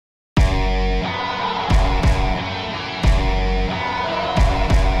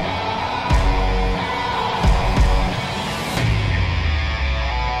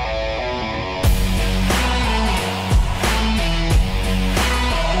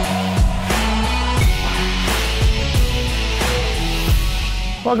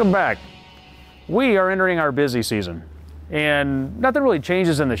Welcome back. We are entering our busy season, and nothing really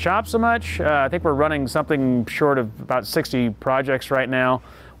changes in the shop so much. I think we're running something short of about 60 projects right now.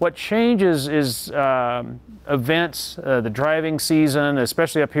 What changes is events, the driving season,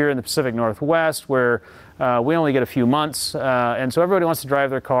 especially up here in the Pacific Northwest, where we only get a few months, and so everybody wants to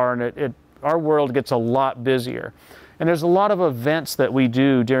drive their car, and our world gets a lot busier. And there's a lot of events that we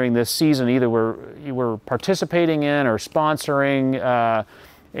do during this season. Either we're participating in or sponsoring,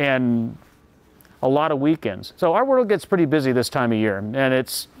 and a lot of weekends. So our world gets pretty busy this time of year, and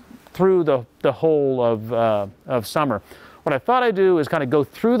it's through the whole of summer. What I thought I'd do is kind of go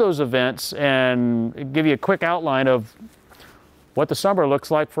through those events and give you a quick outline of what the summer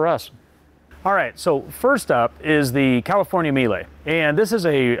looks like for us. All right, so first up is the California Melee, and this is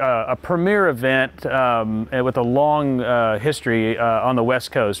a premier event with a long history on the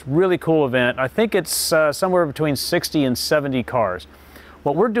West Coast. Really cool event. I think it's somewhere between 60 and 70 cars.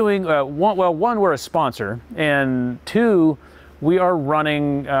 What we're doing, one, we're a sponsor, and two, we are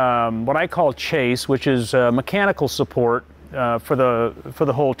running what I call Chase, which is mechanical support for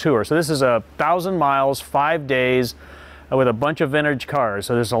the whole tour. So this is 1,000 miles, 5 days, with a bunch of vintage cars.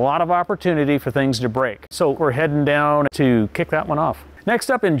 So there's a lot of opportunity for things to break. So we're heading down to kick that one off.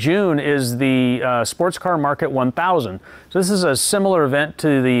 Next up in June is the Sports Car Market 1000. So this is a similar event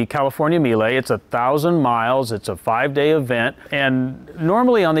to the California Melee. It's 1,000 miles. It's a 5-day event. And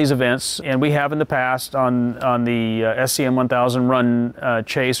normally on these events, and we have in the past on the SCM 1000 run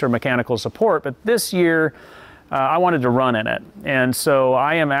Chase or mechanical support, but this year I wanted to run in it. And so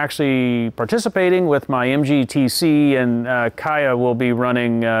I am actually participating with my MGTC, and Kaya will be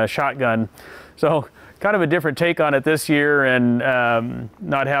running shotgun. So kind of a different take on it this year, and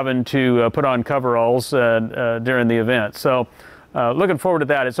not having to put on coveralls during the event. So looking forward to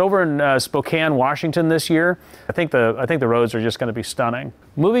that. It's over in Spokane, Washington this year. I think the roads are just going to be stunning.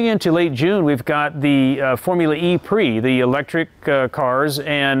 Moving into late June, we've got the Formula-E Prix, the electric cars,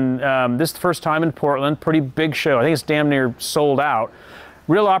 and this is the first time in Portland. Pretty big show. I think it's damn near sold out.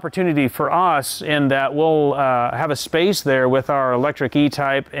 Real opportunity for us in that we'll have a space there with our electric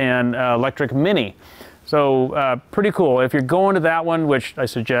E-Type and electric Mini. So pretty cool. If you're going to that one, which I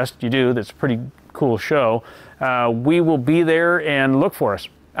suggest you do, that's a pretty cool show, we will be there, and look for us.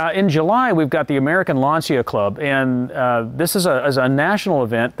 In July, we've got the American Lancia Club, and this is a national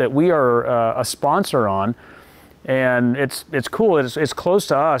event that we are a sponsor on. And it's cool. It's close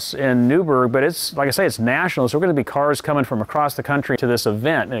to us in Newburgh, but it's, like I say, it's national. So we're going to be cars coming from across the country to this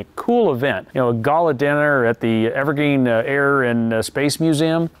event. A cool event. You know, a gala dinner at the Evergreen Air and Space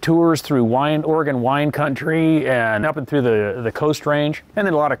Museum, tours through Oregon wine country and up and through the Coast Range, and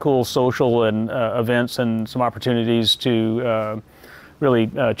then a lot of cool social and events and some opportunities to really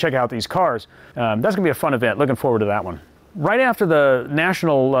check out these cars. That's going to be a fun event. Looking forward to that one. Right after the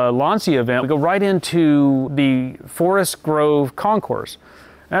National Lancia event, we go right into the Forest Grove Concourse.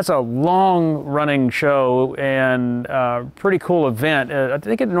 That's a long-running show and pretty cool event. I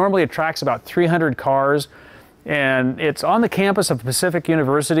think it normally attracts about 300 cars, and it's on the campus of Pacific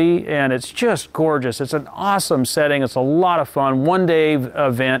University, and it's just gorgeous. It's an awesome setting. It's a lot of fun. One-day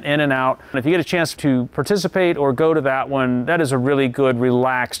event, in and out. And if you get a chance to participate or go to that one, that is a really good,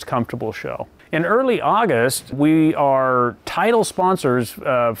 relaxed, comfortable show. In early August, we are title sponsors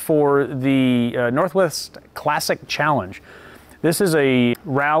for the Northwest Classic Challenge. This is a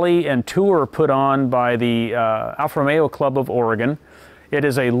rally and tour put on by the Alfa Romeo Club of Oregon. It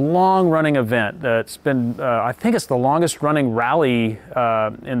is a long-running event that's been, I think it's the longest-running rally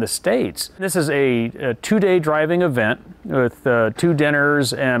in the States. This is a 2-day driving event with 2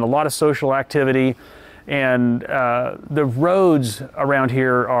 dinners and a lot of social activity. And the roads around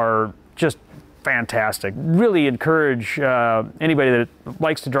here are just fantastic. Really encourage anybody that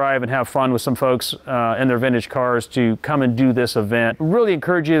likes to drive and have fun with some folks in their vintage cars to come and do this event. Really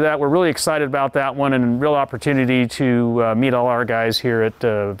encourage you to that. We're really excited about that one, and real opportunity to meet all our guys here at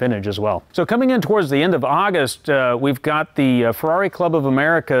Vintage as well. So coming in towards the end of August, we've got the Ferrari Club of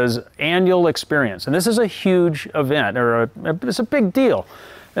America's annual experience, and this is a huge event, or it's a big deal.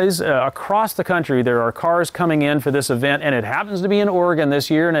 Across the country, there are cars coming in for this event, and it happens to be in Oregon this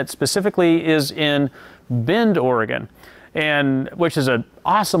year, and it specifically is in Bend, Oregon, and which is an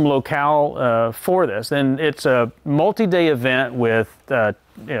awesome locale for this. And it's a multi-day event with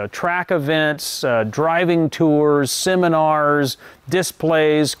track events, driving tours, seminars,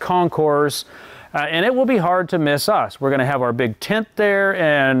 displays, concourse. And it will be hard to miss us. We're going to have our big tent there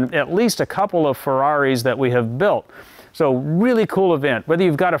and at least a couple of Ferraris that we have built. So really cool event. Whether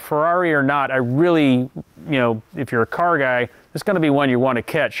you've got a Ferrari or not, I really, if you're a car guy, it's going to be one you want to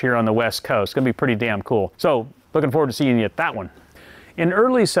catch here on the West Coast. It's going to be pretty damn cool. So looking forward to seeing you at that one. In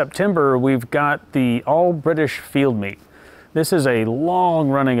early September, we've got the All British Field Meet. This is a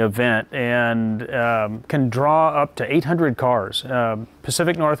long-running event and can draw up to 800 cars.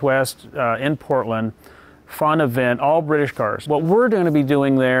 Pacific Northwest in Portland, fun event, all British cars. What we're going to be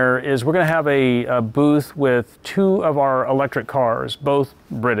doing there is we're going to have a booth with 2 of our electric cars, both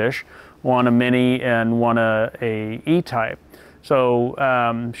British, one a Mini and one a E-Type.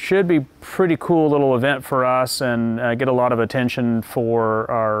 So should be pretty cool little event for us and get a lot of attention for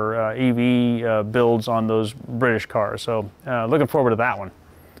our EV builds on those British cars. So looking forward to that one.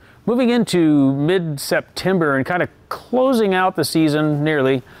 Moving into mid-September and kind of closing out the season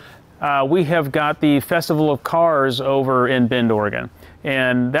nearly, we have got the Festival of Cars over in Bend, Oregon.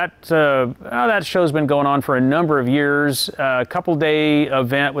 And that show's been going on for a number of years. A couple-day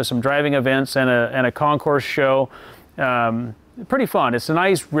event with some driving events and a concourse show. Pretty fun. It's a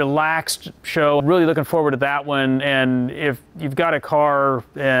nice, relaxed show. Really looking forward to that one. And if you've got a car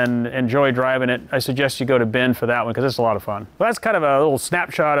and enjoy driving it, I suggest you go to Bend for that one because it's a lot of fun. Well, that's kind of a little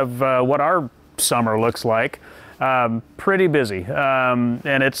snapshot of what our summer looks like. Pretty busy,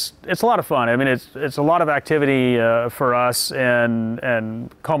 and it's a lot of fun. I mean, it's a lot of activity for us, and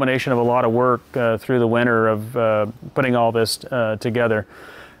culmination of a lot of work through the winter of putting all this together.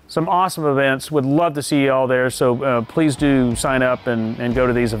 Some awesome events. Would love to see you all there, so please do sign up and go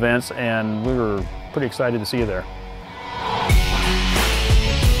to these events, and we were pretty excited to see you there.